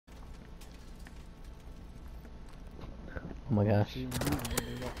Oh my gosh.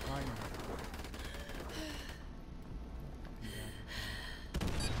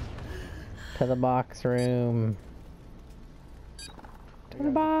 To the box room. To the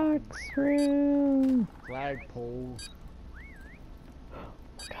box room. Flagpole. Oh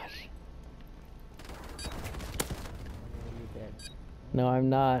my gosh. No, I'm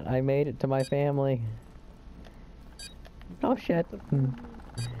not. I made it to my family. Oh shit.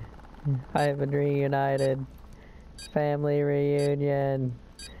 I have been reunited. Family reunion.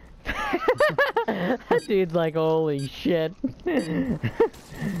 That dude's like, holy shit. Ain't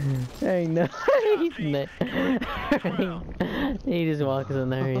no. He just walks in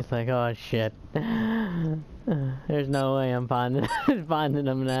there. He's like, oh shit. There's no way I'm finding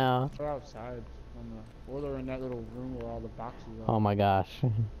them now. They're outside, or they're in that little room where all the boxes are. Oh my gosh.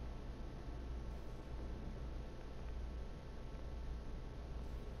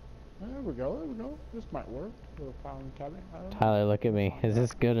 There we go, there we go. This might work. Little filing cabinet. Tyler, look at me. Is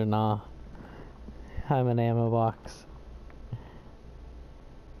this good or not? I'm an ammo box.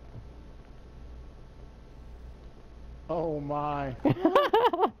 Oh my.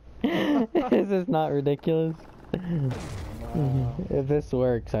 Is this not ridiculous? Wow. If this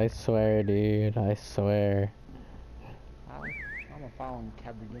works, I swear, dude. I swear. I'm a filing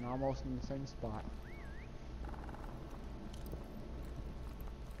cabinet, almost in the same spot.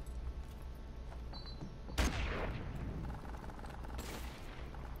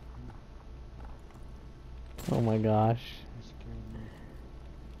 Oh my gosh.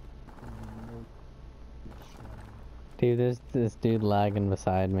 Dude, this dude lagging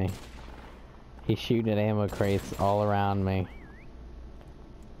beside me. He's shooting at ammo crates all around me.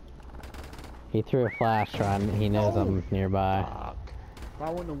 He threw a flash on. He knows I'm nearby. Fuck. If I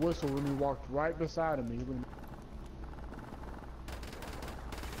wouldn't have whistled when he walked right beside of me, he wouldn't.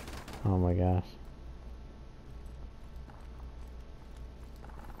 Oh my gosh.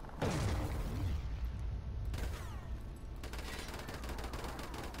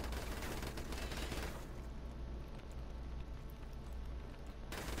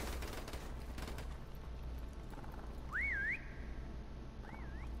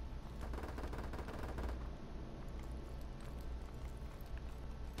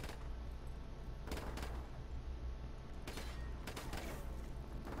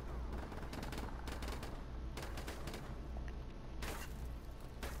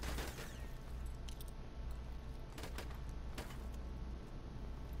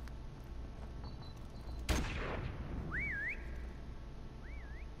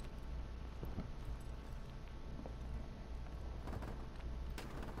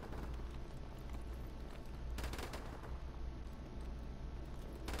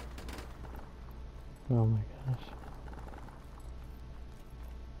 Oh my gosh.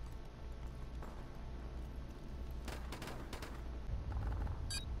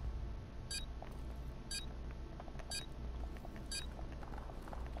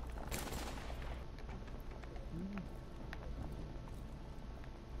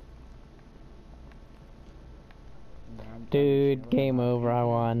 Dude, game over, I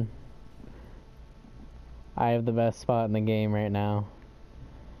won. I have the best spot in the game right now.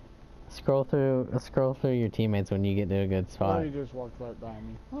 Scroll through your teammates when you get to a good spot. Oh, you just walked right by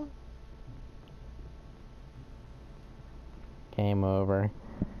me. Huh? Game over.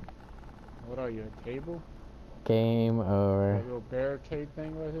 What are you, a table? Game over. That little barricade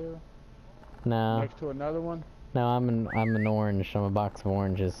thing right here? No. Next to another one? No, I'm an orange. I'm a box of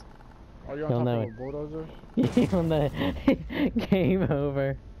oranges. Oh, you're on top of a bulldozer? You'll know. Game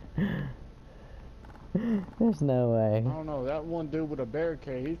over. There's no way. I don't know, that one dude with a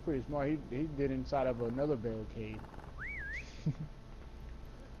barricade, he's pretty smart. He did inside of another barricade.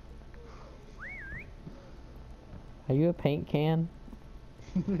 Are you a paint can?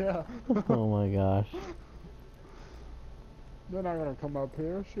 Yeah. Oh my gosh. They're not gonna come up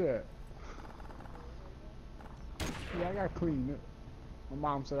here, shit. Yeah, I gotta clean it. My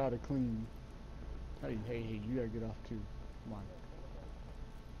mom said I had to clean. Hey, you gotta get off too. Come on.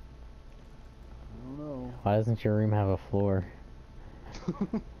 I don't know. Why doesn't your room have a floor?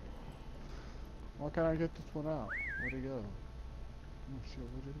 Why can't I get this one out? Where'd it go? Oh shit,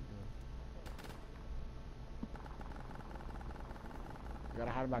 where did it go? I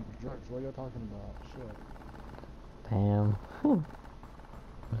gotta hide my drugs. What are you talking about? Shit. Damn. Oh,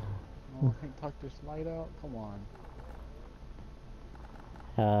 I can't tuck this light out? Come on.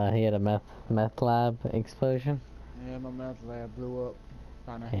 He had a meth lab explosion. Yeah, my meth lab blew up.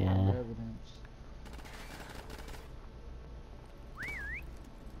 Found a Yeah. lot of evidence. I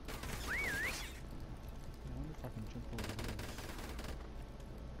wonder if I can jump over here.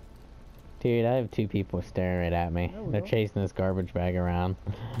 Dude, I have two people staring right at me. They're chasing this garbage bag around.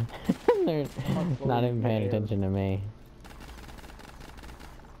 They're not even paying attention to me.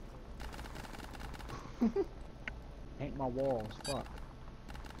 Paint my walls, fuck.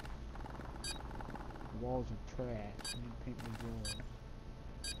 The walls are trash. I need to paint my walls.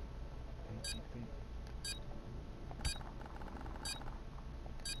 Paint.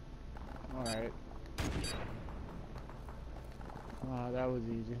 Alright. Wow, that was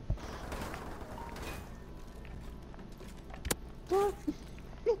easy.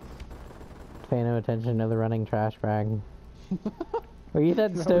 Pay no attention to the running trash bag. Were you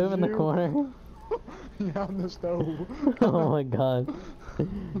that stove in the corner? Yeah, on the stove. Oh my god.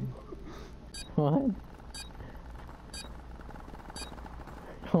 What?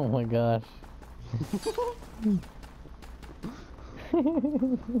 Oh my gosh.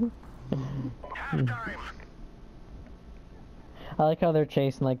 I like how they're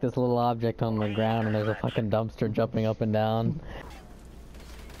chasing like this little object on the ground and there's a fucking dumpster jumping up and down.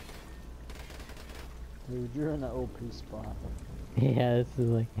 Dude, you're in an OP spot. Yeah, this is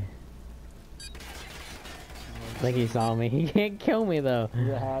like he saw me. He can't kill me though.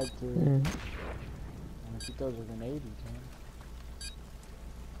 You had to. And if he throws a grenade, he can.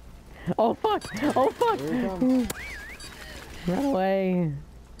 Oh fuck! Oh fuck! Here he comes. Run away!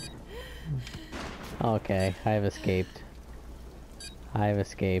 Okay, I have escaped. I have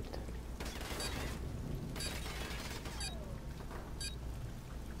escaped.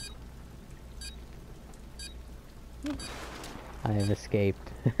 I have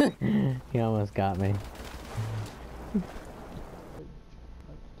escaped. He almost got me.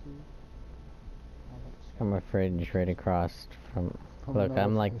 I'm a fridge right across from. Look,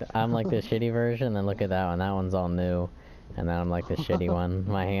 I'm like the shitty version, and look at that one. That one's all new, and then I'm like the shitty one.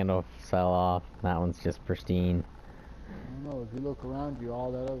 My handle fell off. That one's just pristine. I don't know. If you look around you,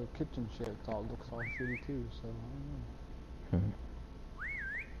 all that other kitchen shit looks all shitty too. So I don't know.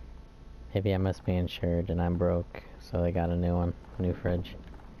 Maybe I must be insured, and I'm broke, so they got a new one, a new fridge.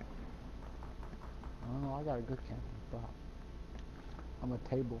 I don't know. I got a good camping spot. I'm a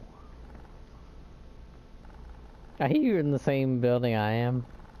table. Are you in the same building I am?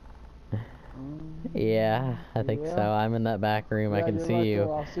 Yeah, I think so. I'm in that back room. I can see right you.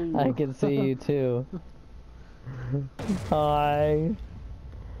 there, I'll see you. I can see you too. Hi.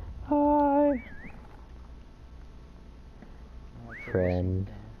 Hi. Friend.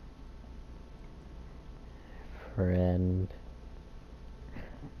 Friend.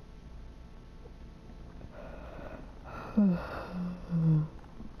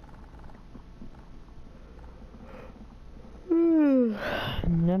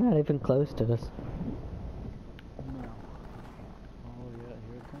 They're not even close to us. No. Oh yeah,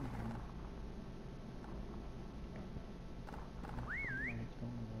 here it comes.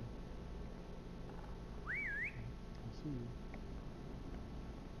 I see you.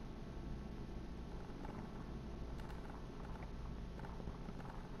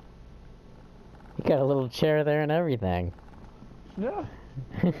 You got a little chair there and everything. Yeah.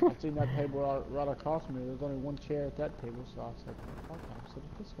 I seen that table right across me. There's only one chair at that table, so I said, "Fuck, I'll sit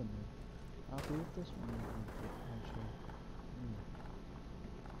at this one then. I'll be at this one."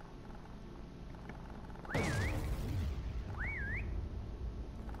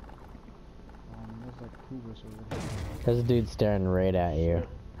 There's like cougars over there. There's a dude staring right at you.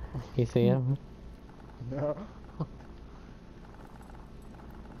 You see him? No.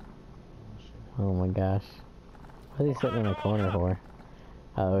 Oh my gosh. What is he sitting in the corner for?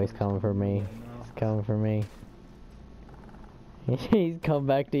 Oh, he's coming for me. He's coming for me. He's coming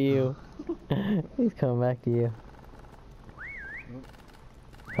back to you. He's coming back to you.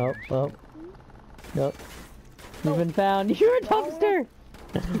 Oh, oh. Nope. You've been found. You're a dumpster!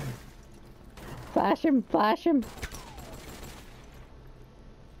 Flash him, flash him.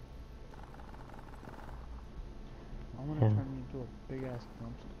 I want to turn me into a big ass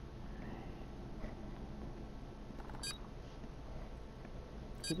dumpster.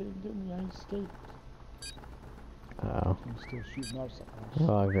 They didn't get me, I escaped. Uh-oh. I'm still shooting up something.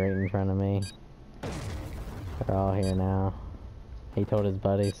 Dog right in front of me. They're all here now. He told his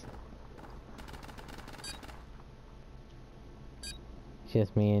buddies. It's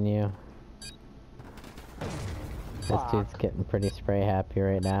just me and you. This dude's getting pretty spray happy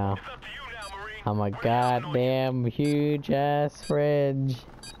right now. I'm a goddamn huge ass fridge.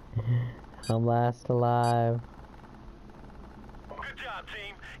 I'm last alive. Good job,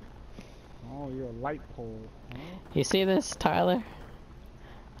 team. Oh, you're a light pole. Huh? You see this, Tyler?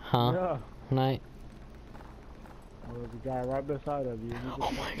 Huh? Yeah. Night. Oh, there's a guy right beside of you.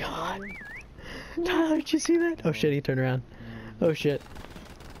 Oh my god. Tyler, did you see that? Oh shit, he turned around. Oh shit.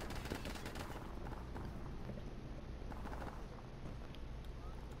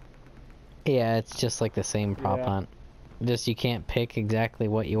 Yeah, it's just like the same prop Yeah. hunt. Just you can't pick exactly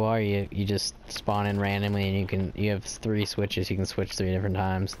what you are. You just spawn in randomly, and you have 3 switches. You can switch 3 different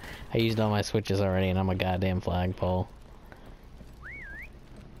times. I used all my switches already, and I'm a goddamn flagpole.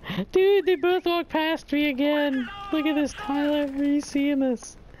 Dude, they both walked past me again. Look at this, Tyler. Are you seeing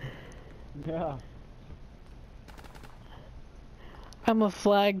this? Yeah. I'm a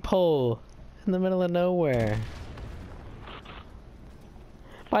flagpole in the middle of nowhere.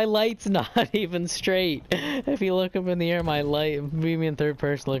 My light's not even straight. If you look up in the air, my light, me in third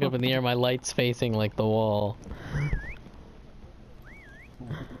person, look up in the air, my light's facing like the wall.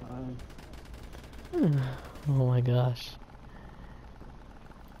 Oh my gosh.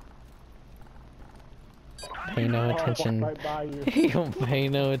 Pay no attention. Right by you. You don't pay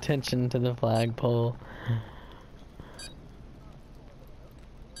no attention to the flagpole.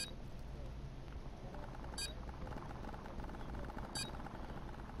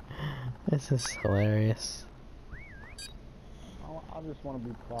 This is hilarious. I just want to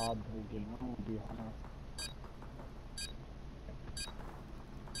be proud of the game. I want to be honest.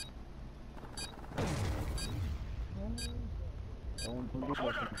 Don't do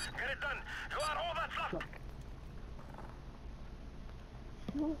Soldier, that. get it done. You got all that's left.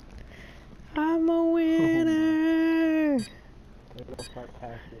 I'm a winner! They go right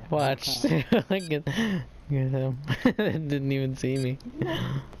past you. Watch. Get him. Didn't even see me.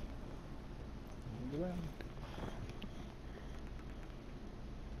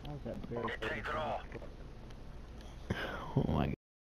 How's that bear? Take it all. Oh my